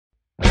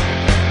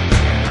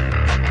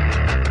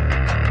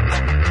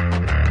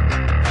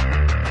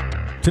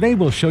Today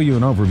we'll show you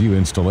an overview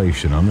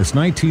installation on this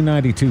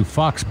 1992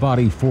 Fox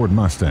Body Ford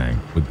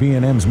Mustang with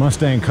B&M's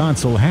Mustang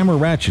console hammer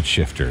ratchet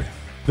shifter.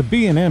 The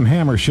B&M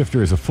hammer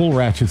shifter is a full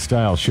ratchet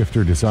style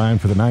shifter designed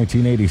for the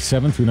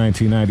 1987 through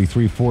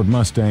 1993 Ford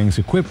Mustangs,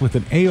 equipped with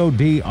an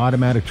AOD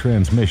automatic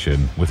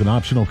transmission with an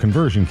optional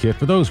conversion kit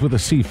for those with a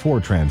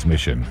C4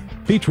 transmission.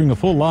 Featuring a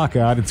full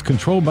lockout, it's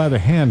controlled by the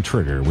hand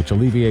trigger, which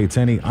alleviates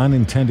any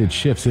unintended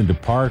shifts into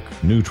park,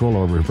 neutral,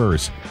 or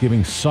reverse,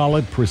 giving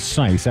solid,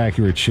 precise,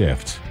 accurate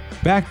shifts.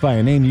 Backed by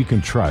a name you can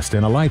trust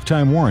and a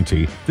lifetime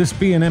warranty, this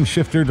B&M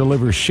shifter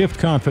delivers shift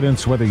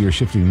confidence whether you're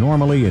shifting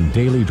normally in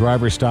daily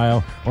driver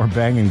style or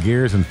banging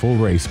gears in full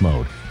race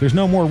mode. There's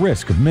no more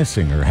risk of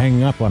missing or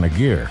hanging up on a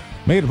gear.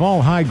 Made of all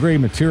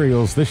high-grade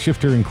materials, this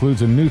shifter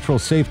includes a neutral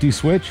safety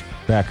switch,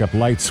 backup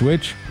light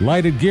switch,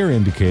 lighted gear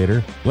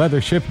indicator,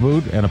 leather shift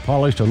boot, and a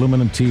polished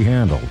aluminum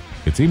T-handle.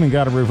 It's even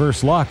got a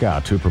reverse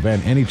lockout to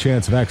prevent any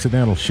chance of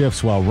accidental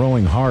shifts while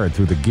rolling hard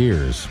through the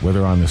gears,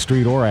 whether on the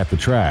street or at the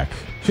track.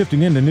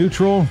 Shifting into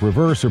neutral,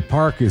 reverse, or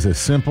park is as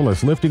simple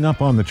as lifting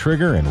up on the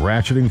trigger and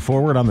ratcheting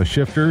forward on the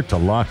shifter to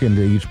lock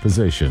into each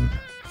position.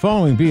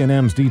 Following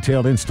B&M's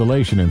detailed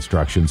installation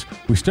instructions,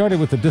 we started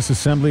with the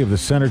disassembly of the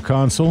center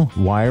console,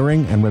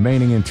 wiring, and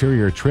remaining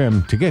interior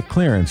trim to get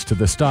clearance to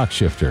the stock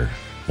shifter.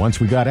 Once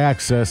we got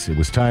access, it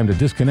was time to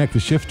disconnect the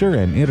shifter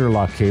and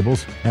interlock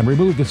cables and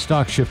remove the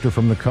stock shifter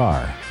from the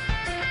car.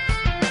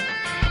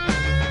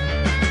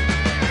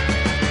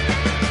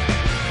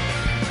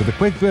 With a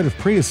quick bit of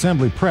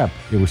pre-assembly prep,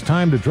 it was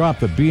time to drop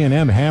the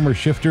B&M hammer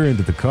shifter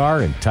into the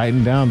car and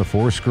tighten down the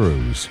 4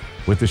 screws.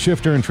 With the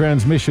shifter and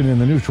transmission in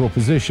the neutral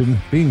position,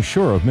 being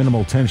sure of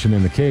minimal tension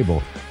in the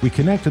cable, we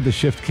connected the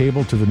shift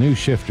cable to the new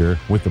shifter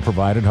with the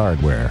provided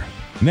hardware.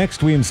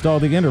 Next, we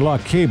installed the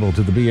interlock cable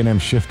to the B&M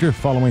shifter,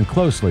 following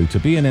closely to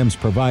B&M's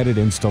provided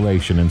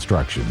installation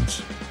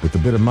instructions. With a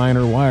bit of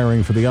minor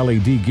wiring for the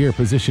LED gear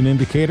position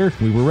indicator,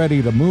 we were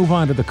ready to move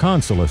on to the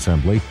console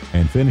assembly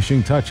and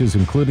finishing touches,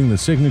 including the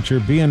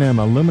signature B&M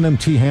aluminum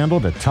T-handle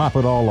to top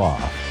it all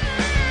off.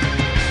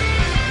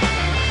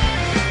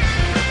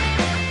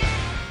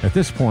 At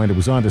this point, it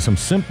was on to some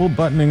simple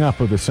buttoning up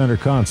of the center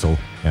console,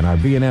 and our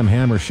B&M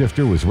hammer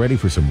shifter was ready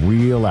for some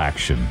real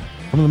action.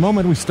 From the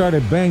moment we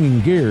started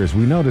banging gears,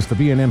 we noticed the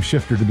B&M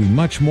shifter to be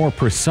much more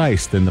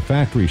precise than the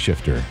factory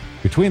shifter.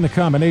 Between the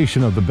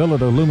combination of the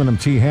billet aluminum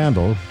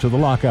T-handle to the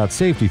lockout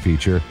safety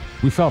feature,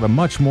 we felt a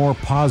much more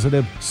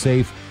positive,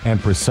 safe, and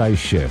precise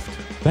shift.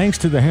 Thanks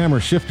to the hammer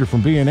shifter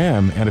from B&M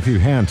and a few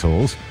hand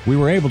tools, we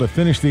were able to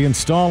finish the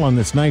install on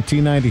this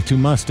 1992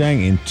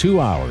 Mustang in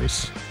 2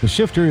 hours. The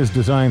shifter is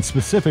designed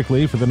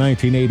specifically for the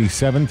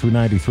 1987 through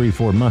 93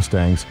 Ford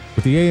Mustangs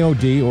with the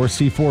AOD or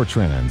C4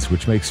 trans,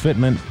 which makes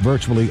fitment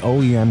virtually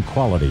OEM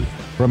quality.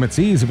 From its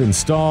ease of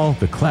install,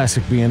 the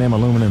classic B&M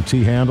aluminum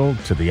T-handle,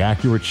 to the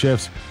accurate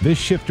shifts, this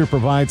shifter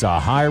provides a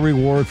high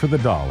reward for the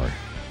dollar.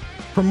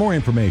 For more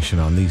information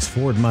on these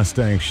Ford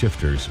Mustang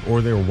shifters or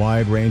their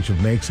wide range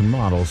of makes and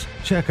models,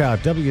 check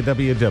out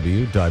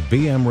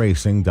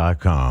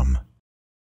www.bmracing.com.